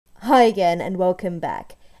Hi again and welcome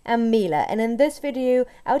back. I'm Mila, and in this video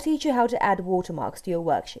I'll teach you how to add watermarks to your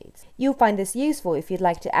worksheets. You'll find this useful if you'd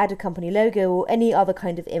like to add a company logo or any other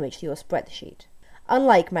kind of image to your spreadsheet.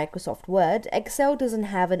 Unlike Microsoft Word, Excel doesn't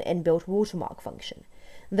have an inbuilt watermark function.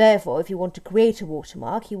 Therefore, if you want to create a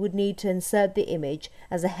watermark, you would need to insert the image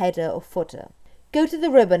as a header or footer. Go to the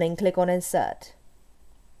ribbon and click on Insert.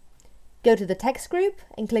 Go to the text group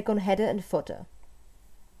and click on Header and Footer.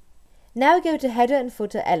 Now go to Header and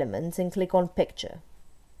Footer Elements and click on Picture.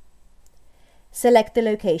 Select the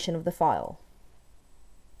location of the file.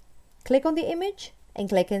 Click on the image and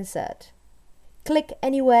click Insert. Click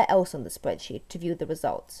anywhere else on the spreadsheet to view the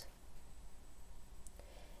results.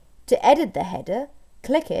 To edit the header,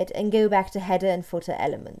 click it and go back to Header and Footer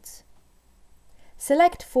Elements.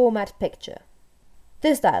 Select Format Picture.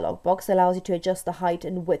 This dialog box allows you to adjust the height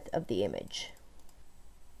and width of the image.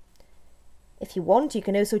 If you want, you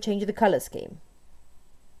can also change the color scheme.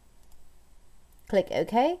 Click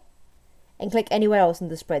OK, and click anywhere else in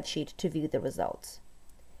the spreadsheet to view the results.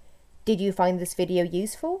 Did you find this video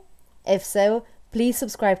useful? If so, please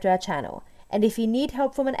subscribe to our channel, and if you need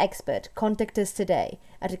help from an expert, contact us today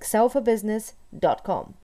at excelforbusiness.com.